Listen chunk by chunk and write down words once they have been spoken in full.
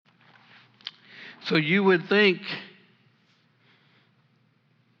So you would think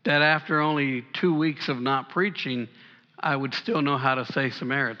that after only 2 weeks of not preaching, I would still know how to say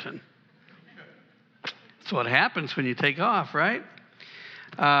Samaritan. That's what happens when you take off, right?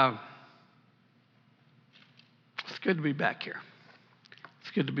 It's good to be back here.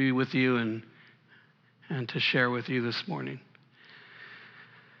 It's good to be with you and to share with you this morning.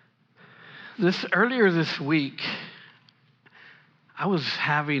 Earlier this week, I was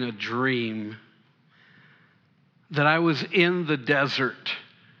having a dream that I was in the desert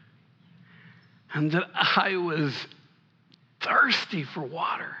and that I was thirsty for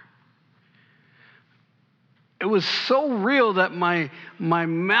water. It was so real that my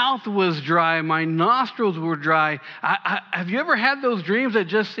mouth was dry, my nostrils were dry. Have you ever had those dreams that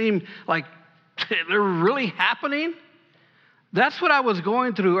just seem like they're really happening? That's what I was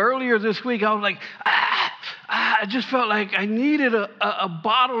going through earlier this week. I was like, I just felt like I needed a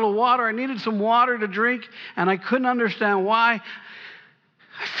bottle of water. I needed some water to drink, and I couldn't understand why.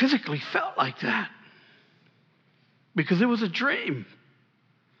 I physically felt like that because it was a dream.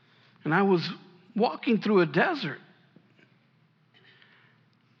 And I was walking through a desert.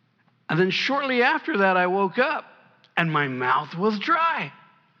 And then shortly after that, I woke up, and my mouth was dry.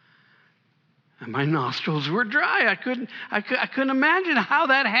 And my nostrils were dry. I couldn't imagine how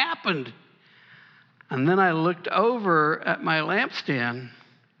that happened. And then I looked over at my lampstand,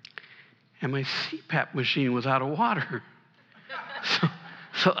 and my CPAP machine was out of water.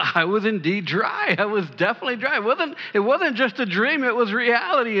 So I was indeed dry. I was definitely dry. It wasn't just a dream. It was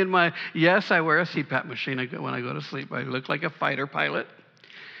reality. Yes, I wear a CPAP machine when I go to sleep. I look like a fighter pilot.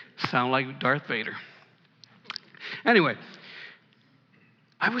 Sound like Darth Vader. Anyway,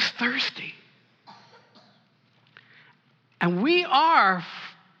 I was thirsty. And we are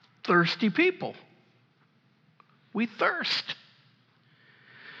thirsty people. We thirst.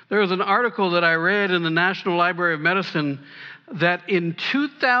 There was an article that I read in the National Library of Medicine that in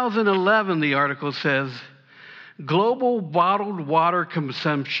 2011, the article says, global bottled water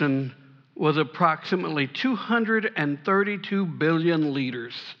consumption was approximately 232 billion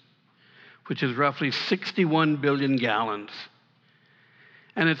liters, which is roughly 61 billion gallons.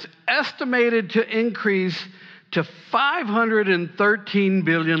 And it's estimated to increase to 513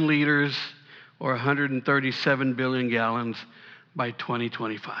 billion liters, or 137 billion gallons, by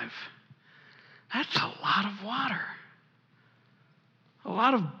 2025. That's a lot of water. A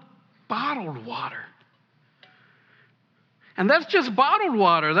lot of bottled water. And that's just bottled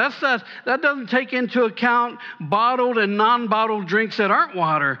water. That doesn't take into account bottled and non-bottled drinks that aren't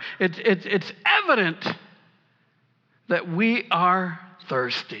water. It's evident that we are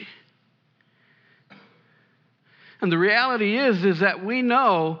thirsty. And the reality is that we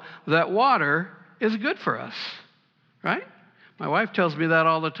know that water is good for us, right? My wife tells me that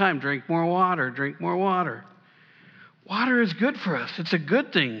all the time. Drink more water, drink more water. Water is good for us. It's a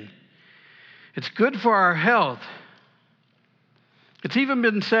good thing. It's good for our health. It's even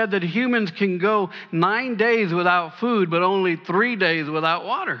been said that humans can go 9 days without food, but only 3 days without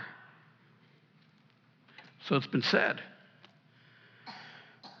water. So it's been said.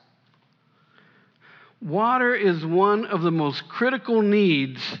 Water is one of the most critical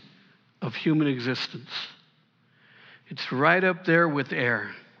needs of human existence. It's right up there with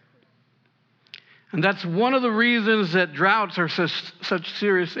air. And that's one of the reasons that droughts are such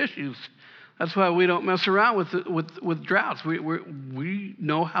serious issues. That's why we don't mess around with droughts. We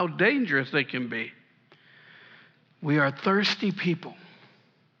know how dangerous they can be. We are thirsty people,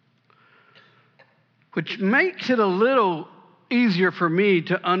 which makes it a little easier for me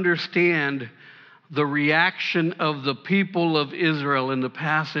to understand the reaction of the people of Israel in the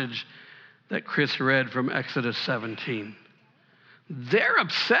passage that Chris read from Exodus 17. They're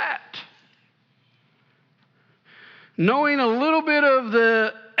upset. Knowing a little bit of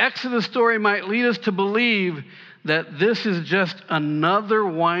the Exodus story might lead us to believe that this is just another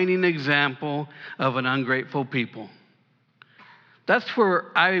whining example of an ungrateful people. That's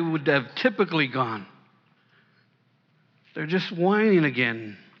where I would have typically gone. They're just whining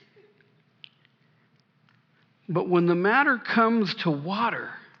again. But when the matter comes to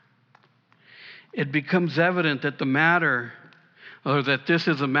water, it becomes evident that that this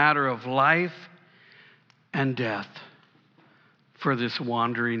is a matter of life and death for this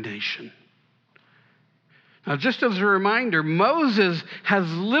wandering nation. Now, just as a reminder, Moses has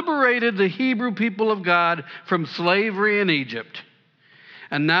liberated the Hebrew people of God from slavery in Egypt.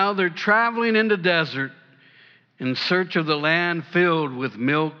 And now they're traveling in the desert in search of the land filled with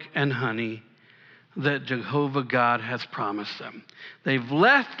milk and honey that Jehovah God has promised them. They've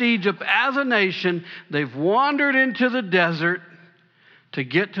left Egypt as a nation. They've wandered into the desert to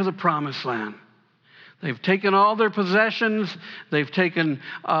get to the promised land. They've taken all their possessions. They've taken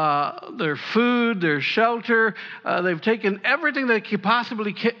their food, their shelter. They've taken everything they could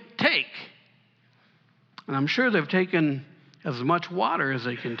possibly take. And I'm sure they've taken as much water as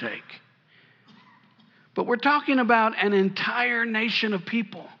they can take. But we're talking about an entire nation of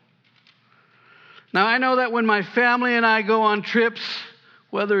people. Now, I know that when my family and I go on trips,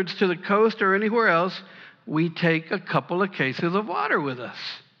 whether it's to the coast or anywhere else, we take a couple of cases of water with us.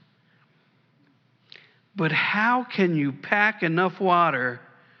 But how can you pack enough water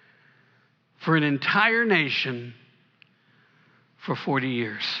for an entire nation for 40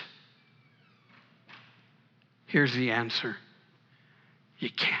 years? Here's the answer. You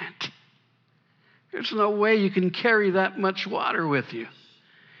can't. There's no way you can carry that much water with you.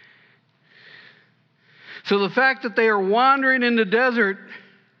 So the fact that they are wandering in the desert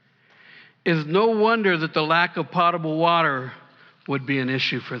is no wonder that the lack of potable water would be an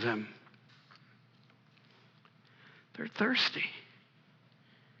issue for them. They're thirsty.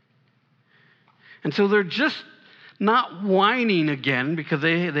 And so they're just not whining again, because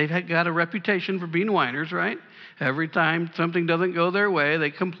they've got a reputation for being whiners, right? Every time something doesn't go their way, they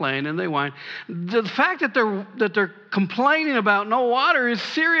complain and they whine. The fact that they're complaining about no water is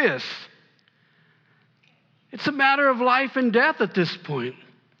serious. It's a matter of life and death at this point.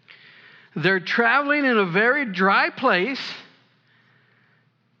 They're traveling in a very dry place,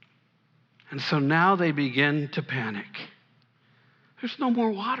 and so now they begin to panic. There's no more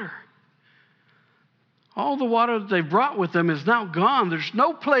water. All the water that they brought with them is now gone. There's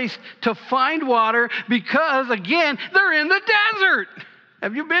no place to find water because, again, they're in the desert.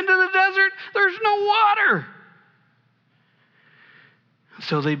 Have you been to the desert? There's no water.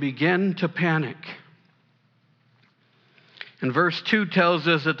 So they begin to panic. And verse 2 tells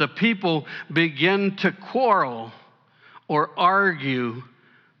us that the people begin to quarrel or argue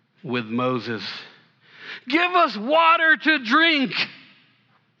with Moses. Give us water to drink.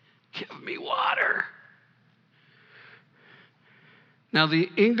 Give me water. Now, the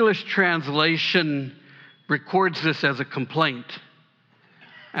English translation records this as a complaint,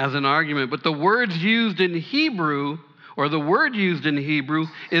 as an argument. But the words used in Hebrew, or the word used in Hebrew,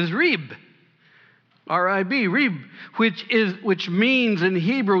 is rib. R-I-B, rib, which means in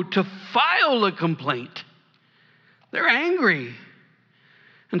Hebrew to file a complaint. They're angry.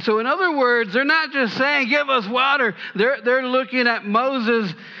 And so, in other words, they're not just saying, give us water. They're looking at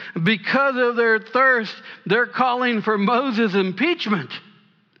Moses because of their thirst. They're calling for Moses' impeachment.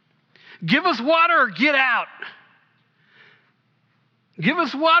 Give us water or get out. Give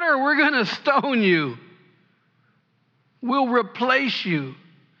us water or we're going to stone you. We'll replace you.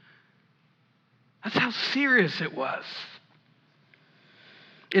 That's how serious it was.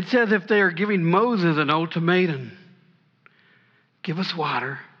 It's as if they are giving Moses an ultimatum. Give us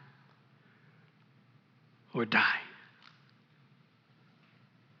water or die.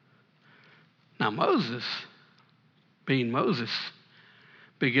 Now Moses, being Moses,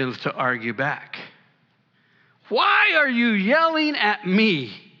 begins to argue back. Why are you yelling at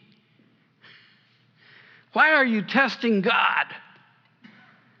me? Why are you testing God?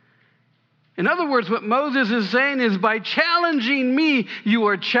 In other words, what Moses is saying is, by challenging me, you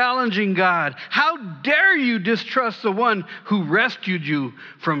are challenging God. How dare you distrust the one who rescued you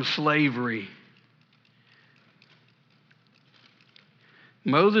from slavery?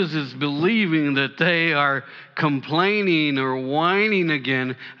 Moses is believing that they are complaining or whining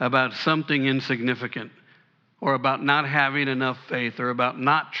again about something insignificant, or about not having enough faith, or about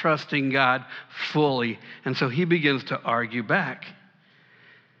not trusting God fully. And so he begins to argue back.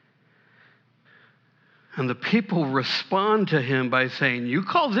 And the people respond to him by saying, you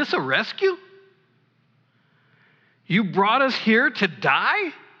call this a rescue? You brought us here to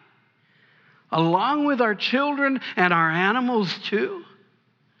die? Along with our children and our animals too?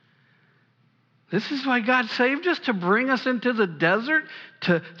 This is why God saved us, to bring us into the desert,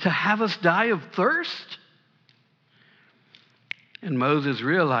 to have us die of thirst? And Moses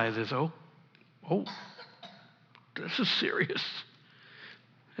realizes, oh, this is serious.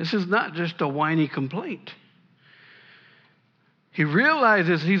 This is not just a whiny complaint. He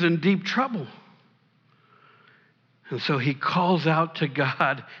realizes he's in deep trouble. And so he calls out to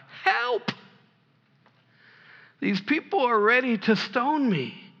God, help! These people are ready to stone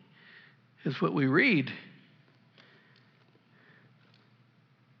me, is what we read.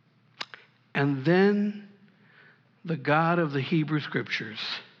 And then the God of the Hebrew Scriptures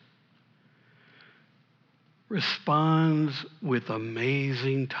responds with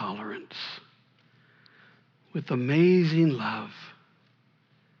amazing tolerance, with amazing love,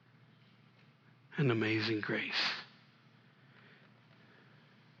 and amazing grace.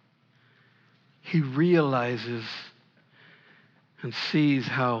 he realizes and sees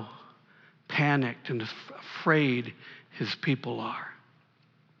how panicked and afraid his people are.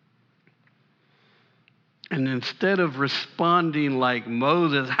 And instead of responding like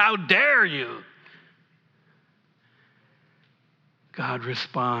Moses, "How dare you?" God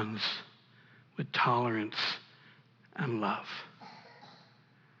responds with tolerance and love.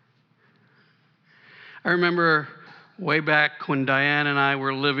 I remember way back when Diane and I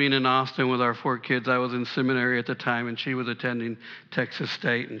were living in Austin with our 4 kids. I was in seminary at the time, and she was attending Texas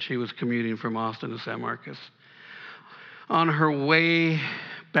State, and she was commuting from Austin to San Marcos. On her way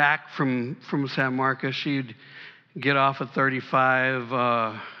back from San Marcos, she'd get off at 35,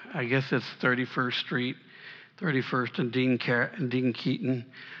 I guess it's 31st Street, 31st and Dean Keaton.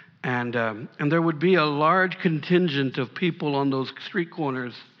 And there would be a large contingent of people on those street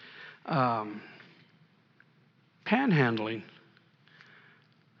corners panhandling.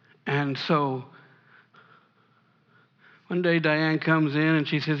 And so one day Diane comes in and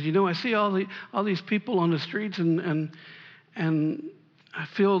she says, I see all these people on the streets and I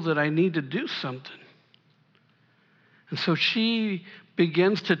feel that I need to do something. And so she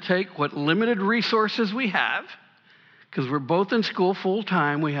begins to take what limited resources we have, because we're both in school full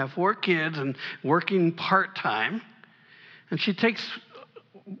time, we have 4 kids and working part time, and she takes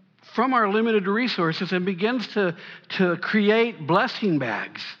from our limited resources and begins to create blessing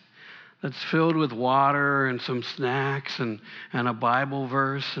bags that's filled with water and some snacks and a Bible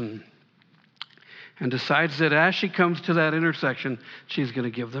verse, and decides that as she comes to that intersection, she's going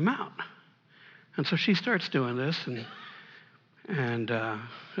to give them out. And so she starts doing this, and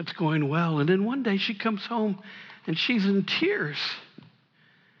it's going well. And then one day she comes home, and she's in tears.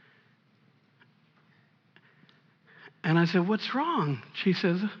 And I said, "What's wrong?" She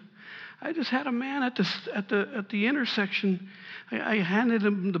says, "I just had a man at the intersection. I handed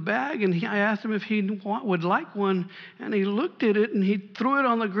him the bag, and I asked him if he would like one, and he looked at it, and he threw it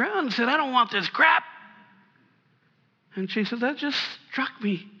on the ground and said, 'I don't want this crap.'" And she said, "That just struck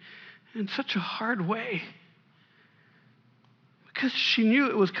me in such a hard way," because she knew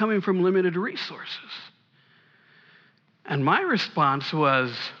it was coming from limited resources. And my response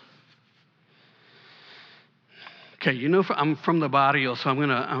was, okay, I'm from the barrio, so I'm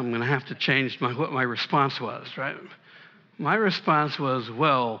gonna have to change what my response was, right? My response was,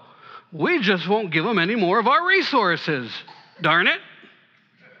 "Well, we just won't give them any more of our resources, darn it."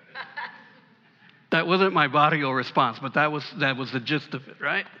 That wasn't my barrio response, but that was the gist of it,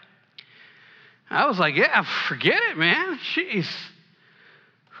 right? I was like, "Yeah, forget it, man. Jeez.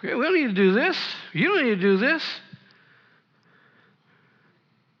 We don't need to do this. You don't need to do this."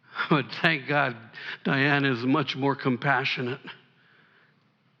 But thank God, Diane is much more compassionate,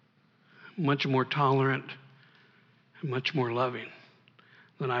 much more tolerant, and much more loving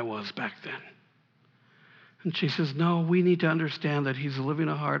than I was back then. And she says, "No, we need to understand that he's living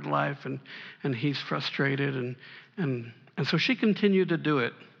a hard life and he's frustrated." And so she continued to do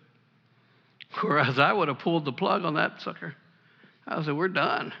it. Whereas I would have pulled the plug on that sucker. I said, "We're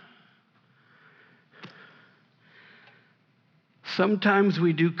done." Sometimes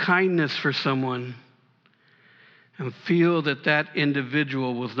we do kindness for someone and feel that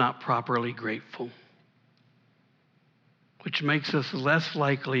individual was not properly grateful, which makes us less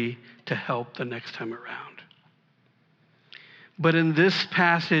likely to help the next time around. But in this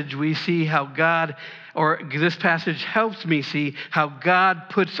passage, we see how this passage helps me see how God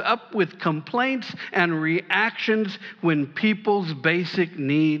puts up with complaints and reactions when people's basic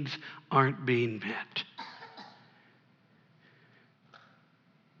needs aren't being met.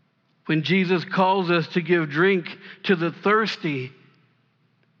 When Jesus calls us to give drink to the thirsty,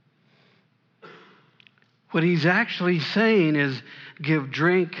 what he's actually saying is give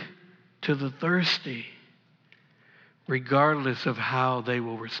drink to the thirsty, regardless of how they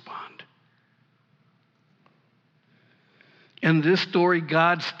will respond. In this story,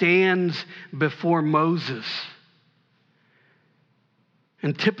 God stands before Moses.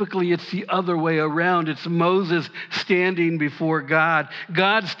 And typically it's the other way around. It's Moses standing before God.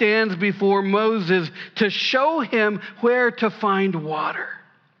 God stands before Moses to show him where to find water.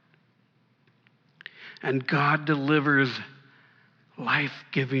 And God delivers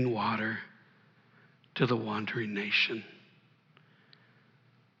life-giving water to the wandering nation.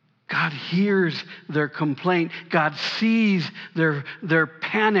 God hears their complaint. God sees their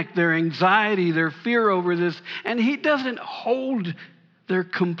panic, their anxiety, their fear over this, and he doesn't hold their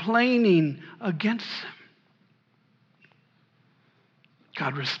complaining against them.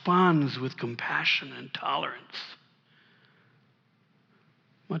 God responds with compassion and tolerance,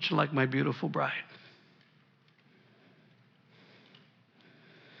 much like my beautiful bride.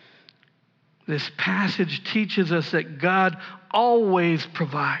 This passage teaches us that God always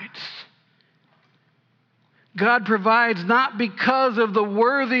provides. God provides not because of the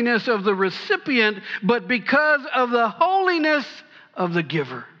worthiness of the recipient, but because of the holiness of the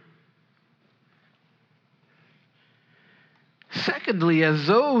giver. Secondly, as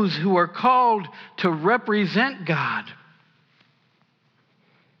those who are called to represent God,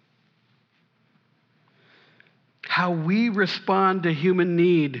 how we respond to human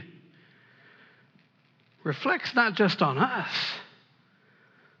need reflects not just on us,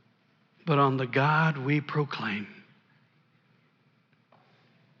 but on the God we proclaim.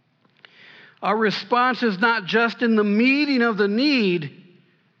 Our response is not just in the meeting of the need,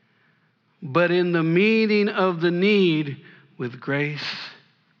 but in the meeting of the need with grace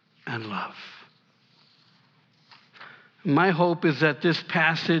and love. My hope is that this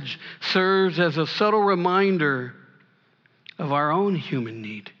passage serves as a subtle reminder of our own human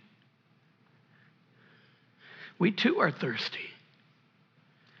need. We too are thirsty.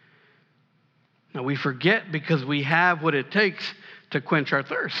 Now, we forget because we have what it takes to quench our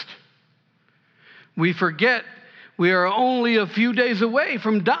thirst. We forget we are only a few days away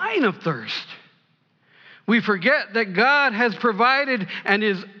from dying of thirst. We forget that God has provided and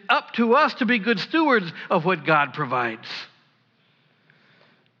is up to us to be good stewards of what God provides.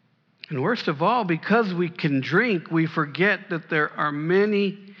 And worst of all, because we can drink, we forget that there are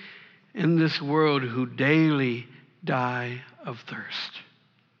many in this world who daily die of thirst.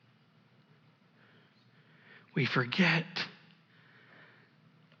 We forget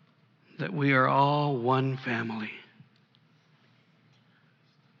that we are all one family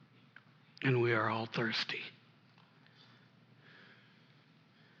and we are all thirsty.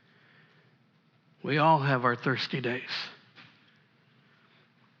 We all have our thirsty days.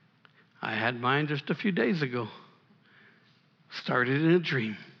 I had mine just a few days ago. Started in a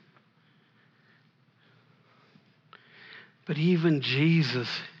dream. But even Jesus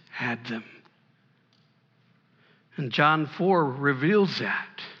had them. And John 4 reveals that.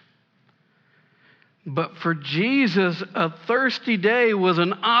 But for Jesus, a thirsty day was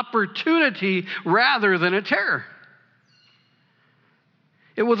an opportunity rather than a terror.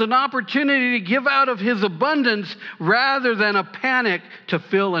 It was an opportunity to give out of his abundance rather than a panic to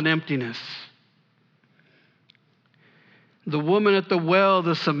fill an emptiness. The woman at the well,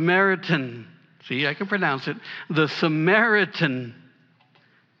 the Samaritan, see, I can pronounce it, the Samaritan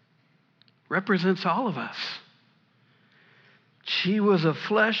represents all of us. She was a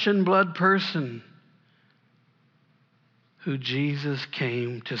flesh and blood person who Jesus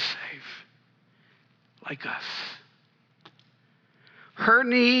came to save, like us. Her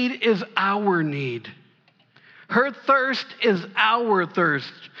need is our need. Her thirst is our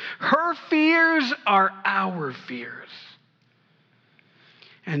thirst. Her fears are our fears.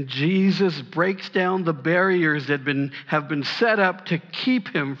 And Jesus breaks down the barriers that have been set up to keep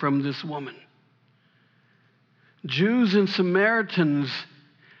him from this woman. Jews and Samaritans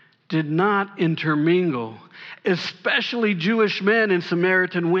did not intermingle, especially Jewish men and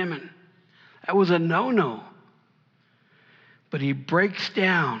Samaritan women. That was a no-no. But he breaks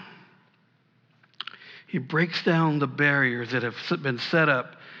down the barriers that have been set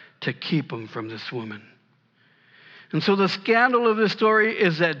up to keep him from this woman. And so the scandal of this story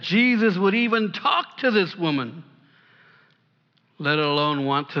is that Jesus would even talk to this woman, let alone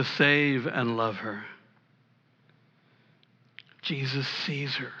want to save and love her. Jesus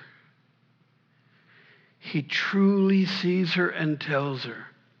sees her. He truly sees her and tells her,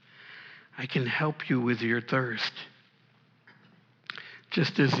 I can help you with your thirst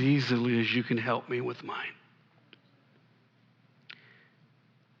just as easily as you can help me with mine.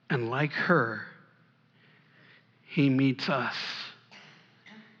 And like her, he meets us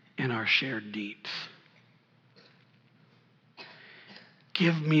in our shared needs.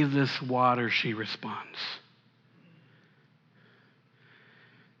 Give me this water, she responds.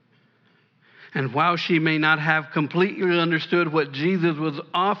 And while she may not have completely understood what Jesus was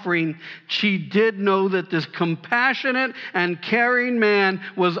offering, she did know that this compassionate and caring man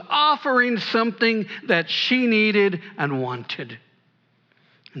was offering something that she needed and wanted.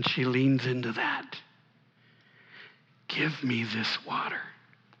 And she leans into that. Give me this water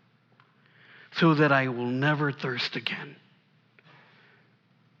so that I will never thirst again.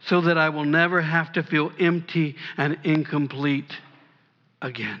 So that I will never have to feel empty and incomplete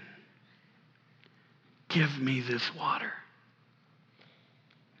again. Give me this water.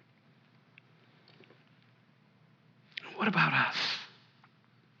 What about us?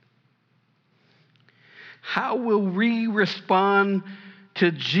 How will we respond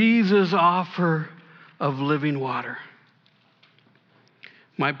to Jesus' offer of living water?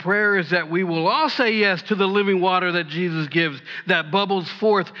 My prayer is that we will all say yes to the living water that Jesus gives, that bubbles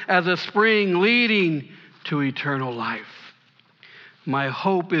forth as a spring leading to eternal life. My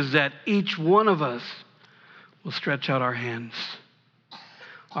hope is that each one of us will stretch out our hands,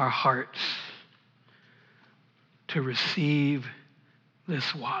 our hearts, to receive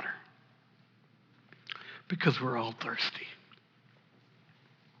this water, because we're all thirsty.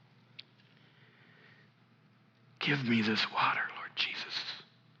 Give me this water, Lord Jesus.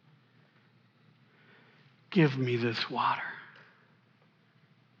 Give me this water.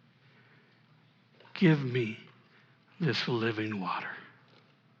 Give me this living water.